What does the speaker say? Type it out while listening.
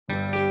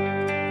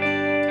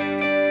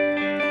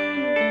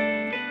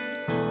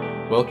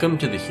Welcome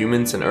to the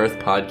Humans and Earth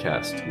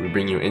podcast. We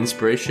bring you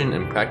inspiration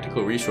and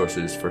practical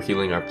resources for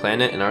healing our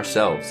planet and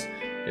ourselves.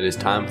 It is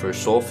time for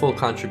soulful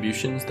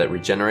contributions that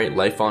regenerate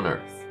life on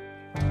Earth.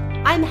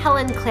 I'm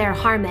Helen Claire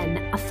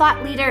Harmon, a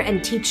thought leader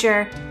and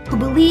teacher who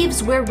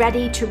believes we're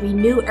ready to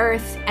renew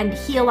Earth and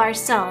heal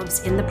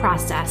ourselves in the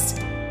process.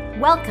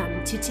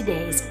 Welcome to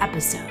today's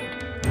episode.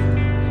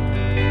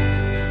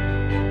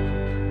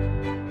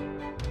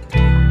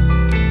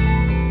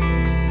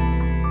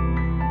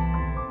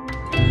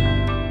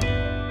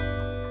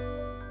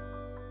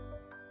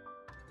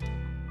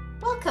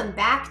 Welcome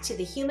back to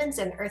the Humans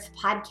and Earth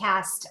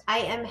podcast. I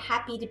am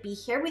happy to be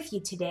here with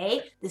you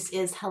today. This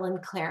is Helen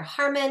Claire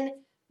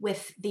Harmon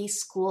with the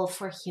School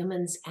for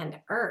Humans and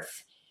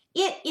Earth.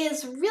 It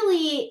is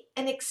really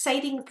an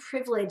exciting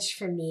privilege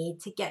for me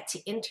to get to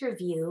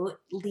interview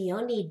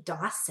Leonie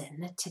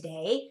Dawson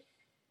today.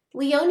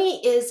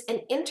 Leonie is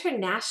an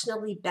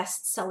internationally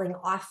best-selling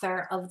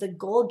author of the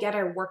Goal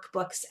Getter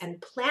workbooks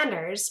and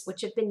planners,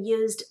 which have been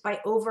used by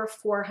over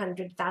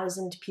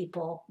 400,000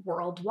 people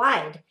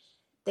worldwide.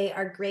 They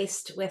are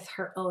graced with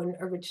her own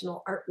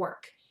original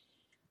artwork.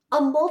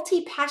 A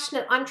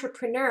multi-passionate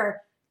entrepreneur,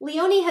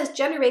 Leonie has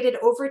generated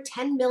over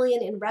 $10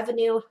 million in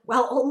revenue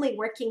while only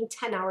working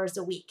 10 hours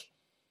a week.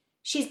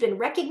 She's been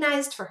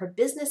recognized for her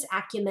business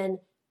acumen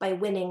by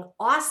winning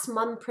OS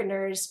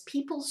Mompreneurs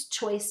People's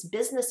Choice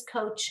Business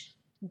Coach,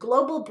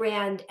 Global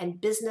Brand,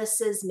 and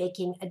Businesses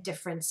Making a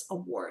Difference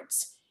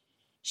awards.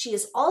 She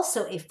is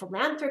also a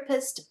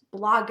philanthropist,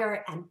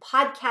 blogger, and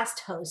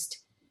podcast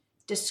host,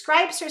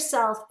 describes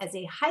herself as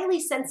a highly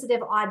sensitive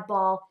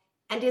oddball,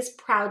 and is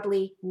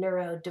proudly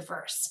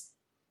neurodiverse.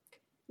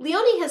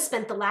 Leonie has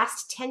spent the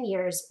last 10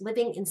 years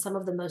living in some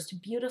of the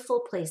most beautiful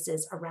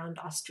places around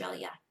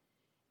Australia.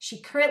 She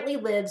currently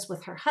lives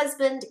with her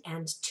husband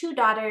and 2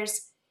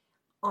 daughters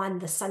on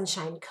the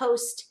Sunshine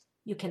Coast.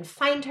 You can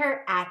find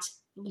her at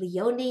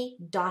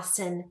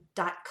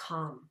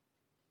leoniedawson.com.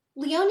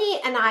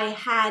 Leonie and I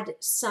had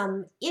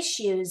some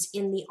issues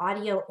in the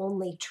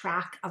audio-only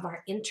track of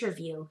our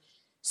interview.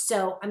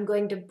 So I'm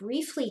going to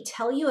briefly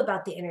tell you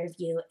about the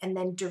interview and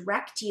then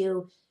direct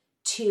you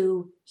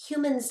to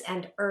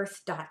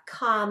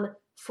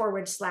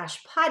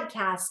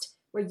humansandearth.com/podcast,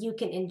 where you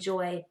can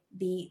enjoy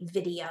the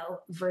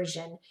video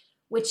version,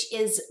 which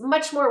is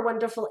much more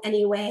wonderful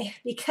anyway,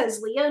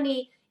 because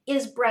Leonie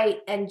is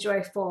bright and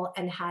joyful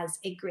and has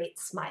a great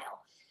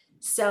smile.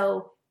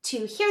 So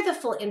to hear the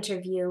full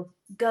interview,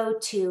 go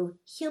to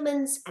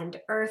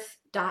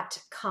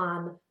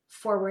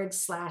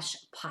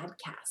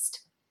humansandearth.com/podcast.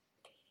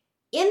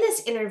 In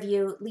this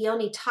interview,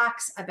 Leonie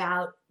talks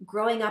about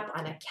growing up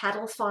on a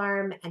cattle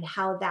farm and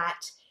how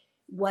that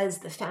was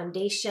the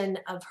foundation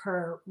of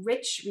her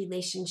rich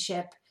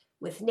relationship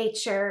with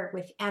nature,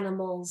 with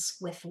animals,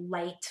 with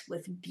light,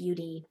 with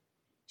beauty.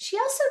 She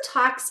also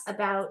talks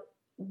about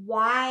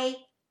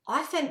why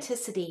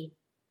authenticity,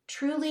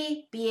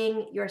 truly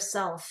being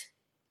yourself,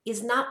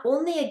 is not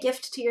only a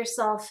gift to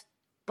yourself,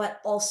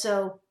 but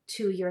also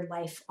to your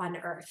life on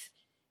Earth.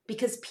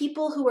 Because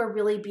people who are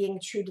really being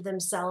true to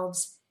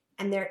themselves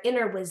and their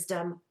inner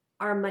wisdom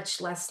are much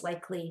less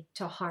likely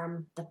to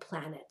harm the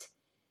planet.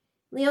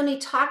 Leonie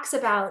talks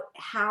about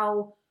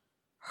how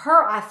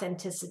her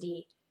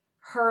authenticity,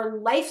 her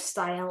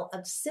lifestyle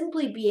of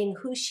simply being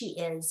who she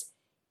is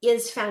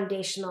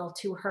foundational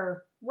to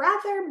her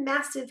rather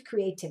massive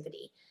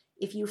creativity.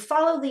 If you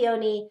follow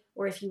Leonie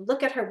or if you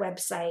look at her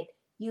website,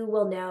 you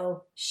will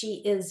know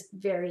she is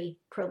very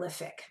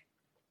prolific.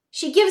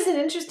 She gives an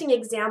interesting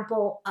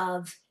example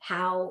of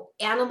how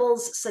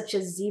animals such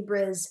as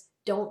zebras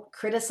don't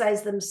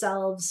criticize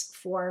themselves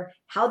for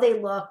how they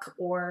look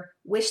or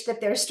wish that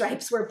their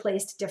stripes were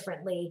placed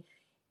differently,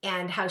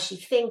 and how she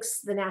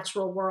thinks the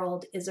natural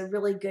world is a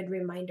really good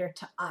reminder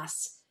to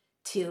us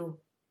to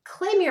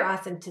claim your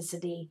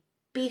authenticity,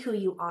 be who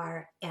you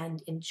are,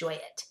 and enjoy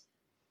it.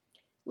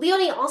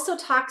 Leonie also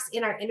talks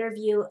in our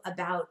interview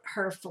about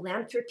her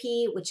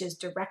philanthropy, which is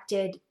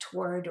directed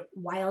toward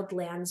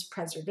wildlands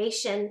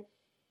preservation.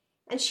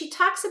 And she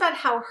talks about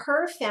how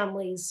her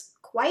family's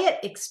quiet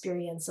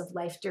experience of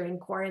life during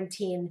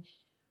quarantine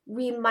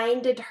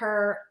reminded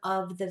her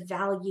of the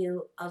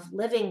value of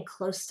living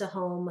close to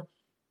home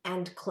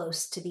and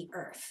close to the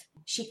earth.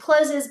 She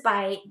closes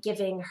by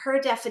giving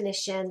her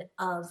definition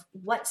of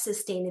what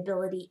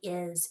sustainability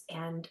is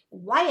and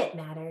why it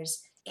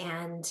matters.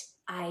 And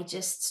I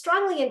just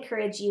strongly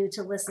encourage you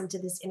to listen to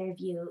this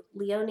interview.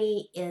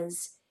 Leonie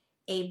is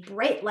a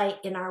bright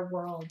light in our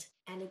world.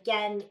 And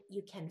again,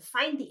 you can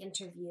find the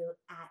interview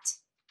at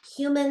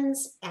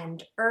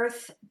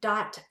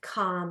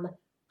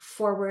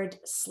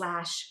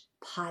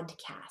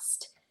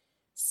humansandearth.com/podcast.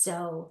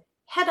 So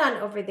head on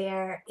over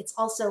there. It's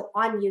also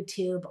on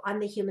YouTube, on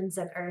the Humans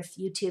and Earth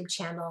YouTube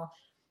channel.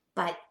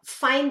 But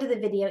find the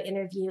video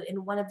interview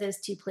in one of those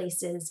 2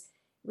 places.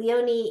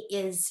 Leonie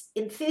is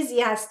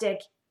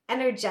enthusiastic,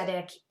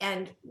 energetic,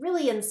 and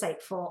really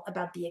insightful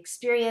about the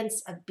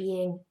experience of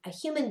being a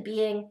human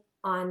being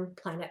on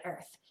planet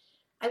Earth.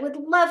 I would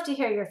love to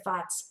hear your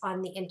thoughts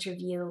on the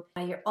interview.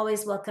 You're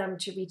always welcome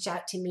to reach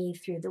out to me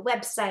through the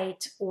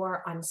website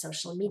or on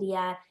social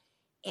media.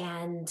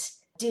 And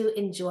do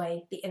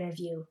enjoy the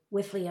interview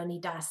with Leonie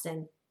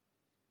Dawson.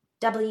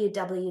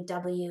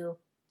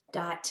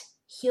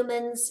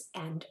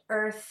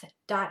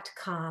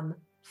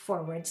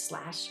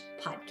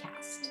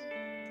 www.humansandearth.com/podcast.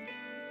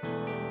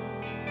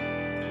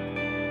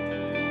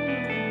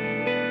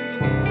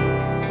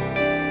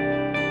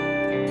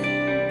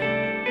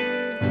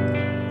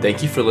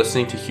 Thank you for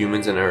listening to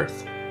Humans and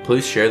Earth.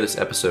 Please share this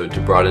episode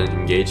to broaden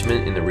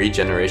engagement in the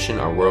regeneration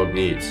our world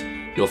needs.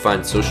 You'll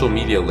find social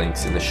media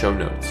links in the show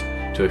notes.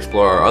 To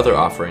explore our other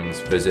offerings,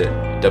 visit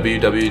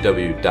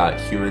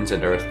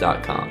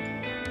www.humansandearth.com.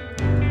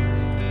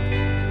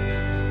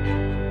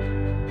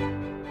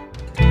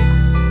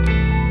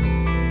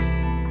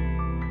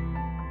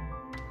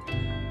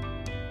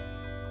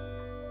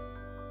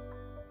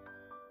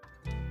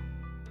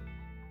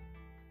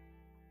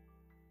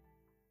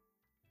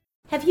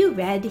 Have you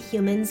read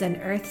Humans and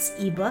Earth's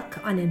ebook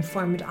on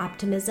informed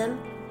optimism?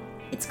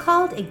 It's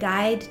called A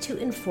Guide to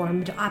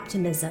Informed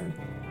Optimism,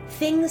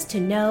 Things to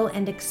Know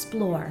and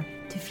Explore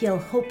to Feel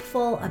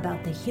Hopeful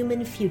About the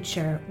Human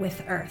Future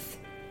with Earth.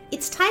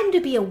 It's time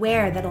to be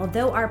aware that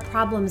although our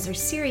problems are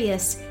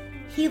serious,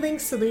 healing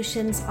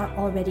solutions are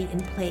already in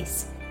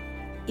place.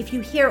 If you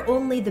hear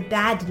only the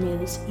bad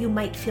news, you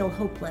might feel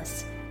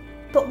hopeless.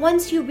 But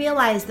once you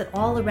realize that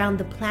all around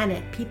the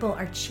planet, people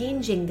are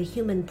changing the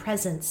human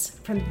presence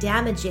from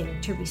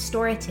damaging to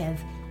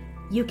restorative,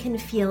 you can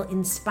feel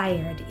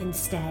inspired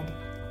instead.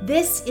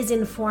 This is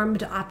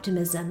informed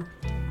optimism,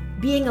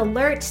 being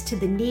alert to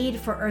the need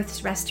for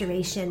Earth's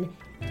restoration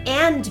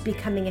and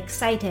becoming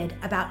excited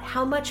about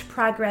how much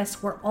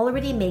progress we're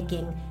already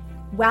making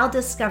while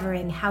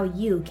discovering how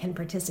you can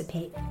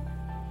participate.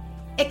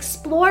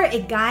 Explore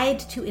A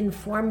Guide to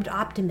Informed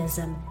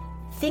Optimism,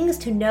 Things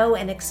to Know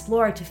and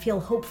Explore to Feel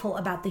Hopeful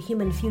About the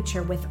Human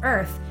Future with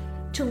Earth,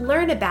 to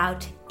learn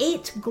about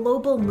 8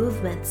 global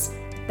movements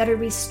that are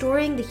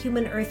restoring the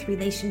human-Earth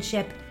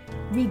relationship,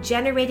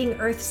 regenerating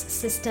Earth's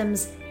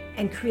systems,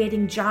 and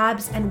creating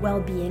jobs and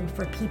well-being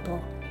for people.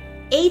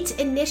 8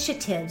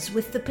 initiatives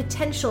with the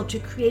potential to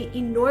create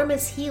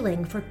enormous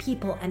healing for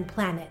people and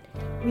planet.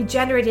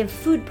 Regenerative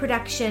food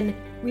production,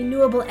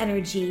 renewable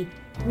energy,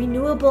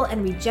 renewable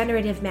and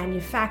regenerative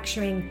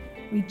manufacturing,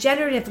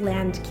 regenerative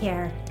land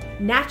care,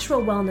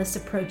 natural wellness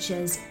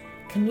approaches,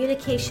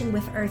 communication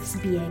with Earth's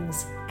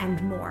beings,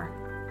 and more.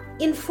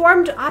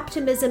 Informed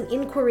optimism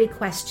inquiry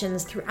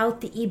questions throughout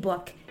the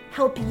ebook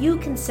help you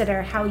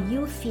consider how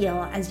you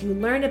feel as you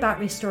learn about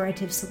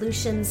restorative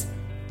solutions,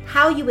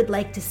 how you would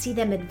like to see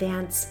them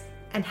advance,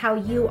 and how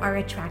you are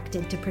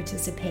attracted to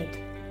participate.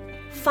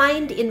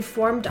 Find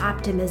informed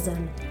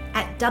optimism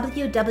at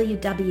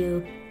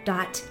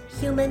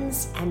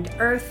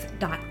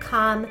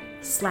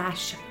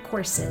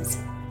www.humansandearth.com/courses.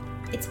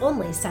 It's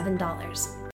only $7.